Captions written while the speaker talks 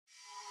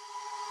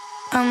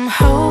I'm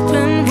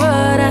hoping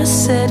what I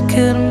said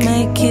could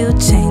make you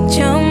change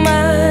your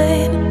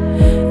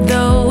mind,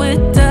 though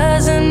it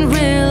doesn't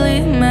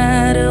really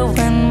matter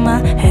when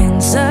my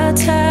hands are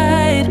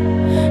tied.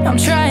 I'm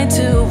trying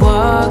to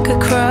walk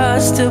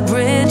across the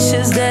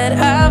bridges that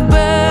I've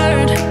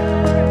burned.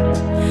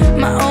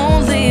 My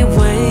only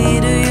way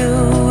to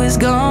you is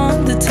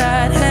gone, the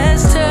tide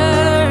has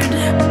turned.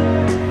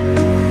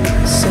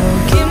 So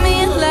give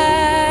me a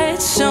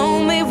light, show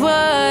me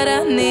what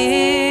I need.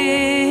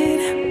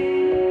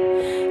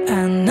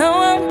 I know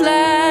I'm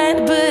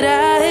blind, but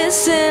I hear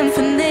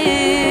symphonies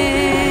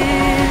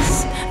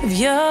of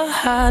your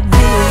heartbeat.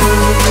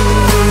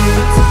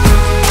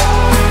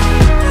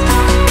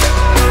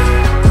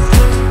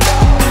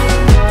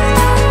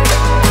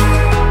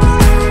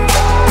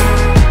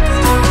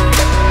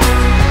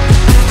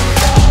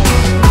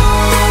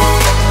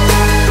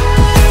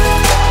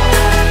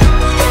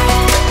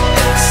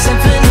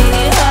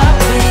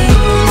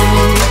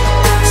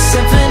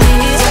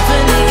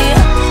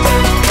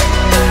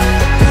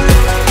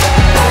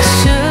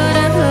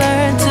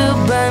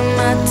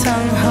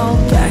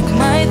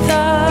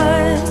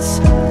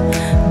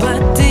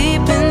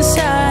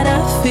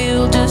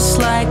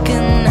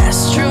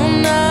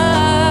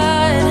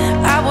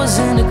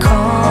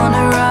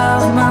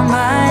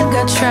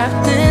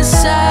 Trapped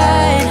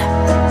inside,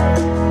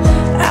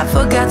 I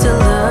forgot to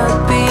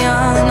look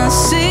beyond, I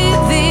see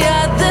the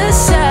other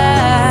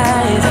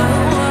side.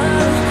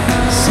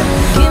 So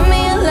give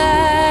me a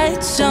light,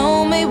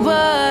 show me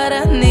what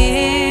I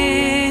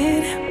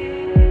need.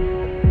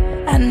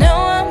 I know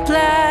I'm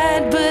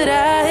blind, but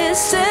I hear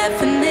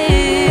symphonies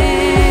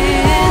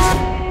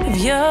of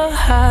your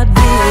heartbeat.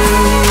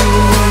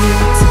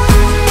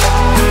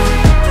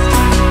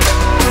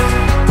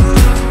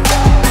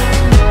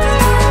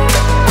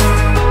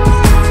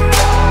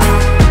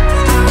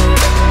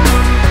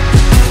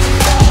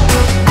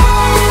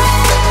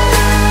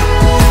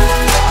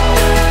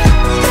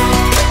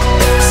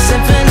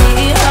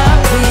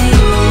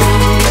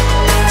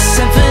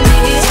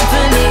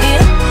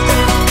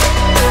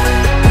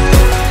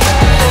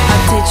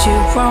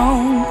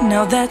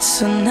 Now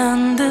that's an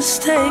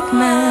understatement.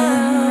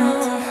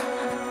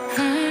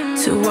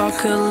 To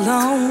walk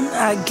alone,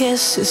 I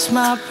guess it's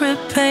my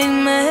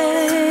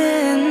repayment.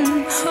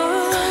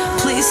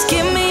 Please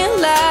give me a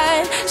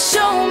light,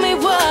 show me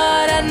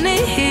what I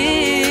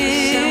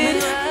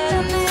need.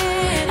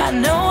 I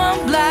know I'm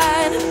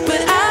blind,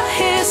 but I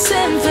hear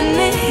symphonies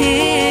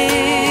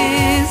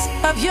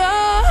of your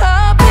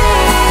heartbeat.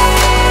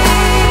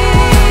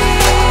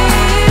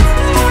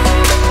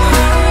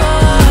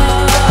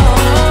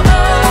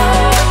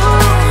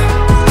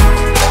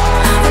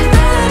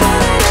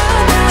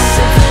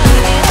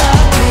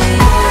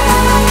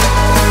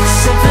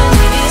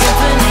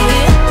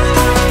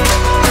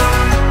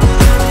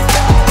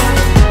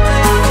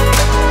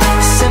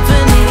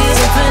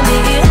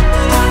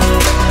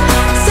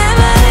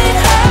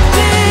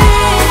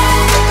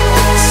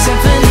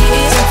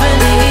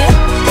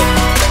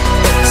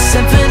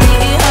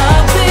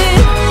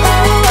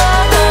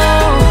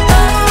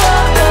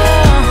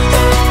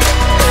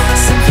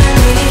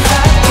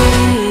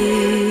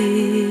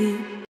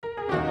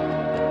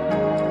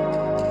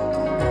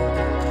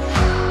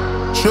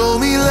 Show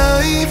me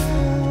life,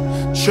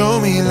 show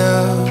me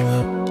love,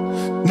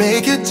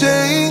 make a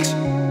change,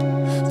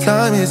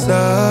 time is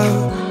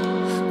up.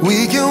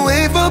 We can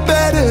wait for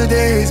better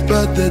days,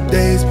 but the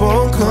days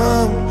won't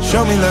come.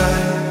 Show me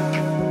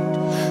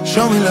life,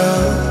 show me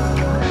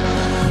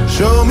love,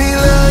 show me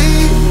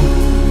life,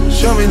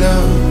 show me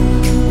love,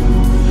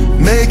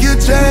 make a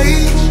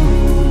change,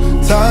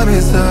 time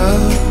is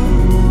up.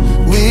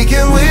 We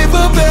can wait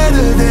for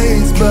better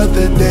days, but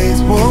the days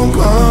won't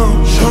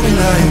come. Show me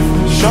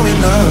life, show me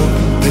love,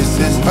 this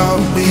is all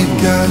we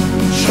got.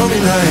 Show me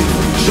life,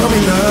 show me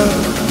love,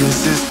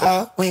 this is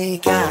all we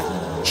got.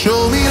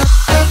 Show me love,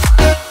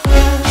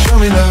 show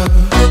me love,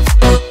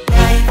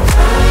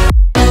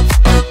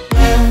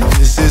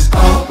 this is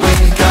all we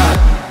got.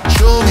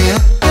 Show me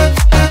love,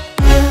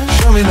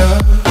 show me love.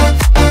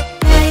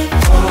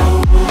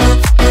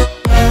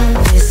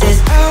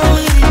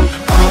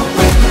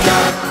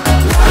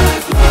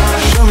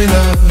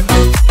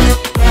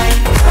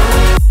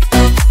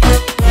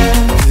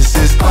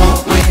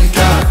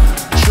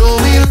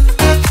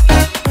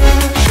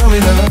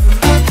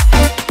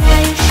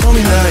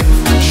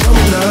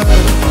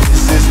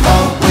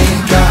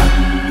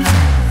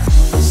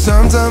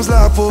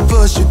 Life will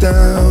push you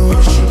down,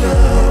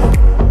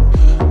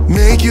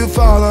 make you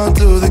fall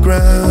onto the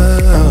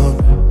ground.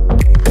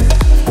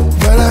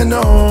 But I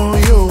know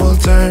you will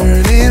turn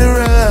it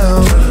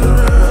around.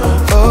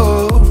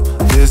 Oh,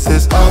 this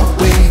is all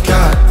we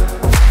got.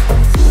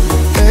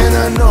 And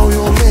I know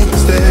you'll make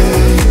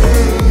mistakes,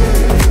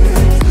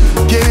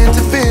 get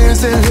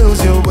interference and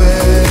lose your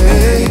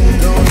way.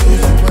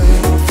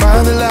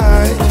 Find the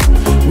light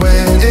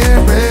when it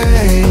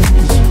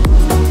rains.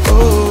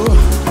 Oh,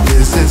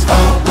 this is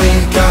all we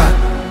got.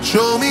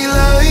 Show me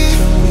life,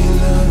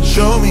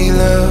 show me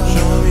love,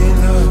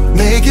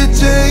 make a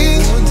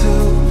change,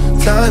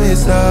 time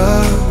is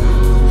up.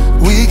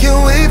 We can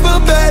wait for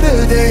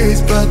better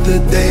days, but the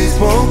days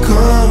won't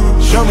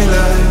come. Show me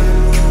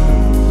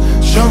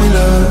light, show me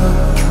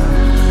love.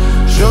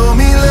 Show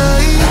me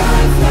light,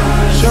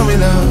 show me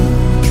love.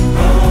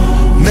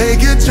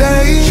 Make a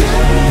change,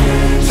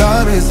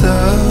 time is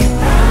up.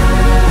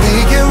 We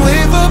can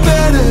wait for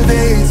better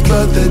days,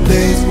 but the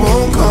days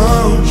won't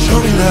come. Show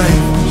me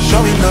light,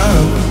 show me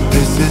love.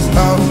 This is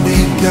all we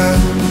got.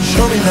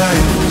 Show me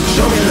light,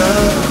 show me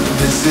love.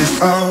 This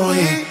is all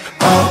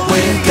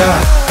we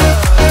got.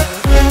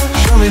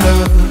 Show me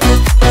love.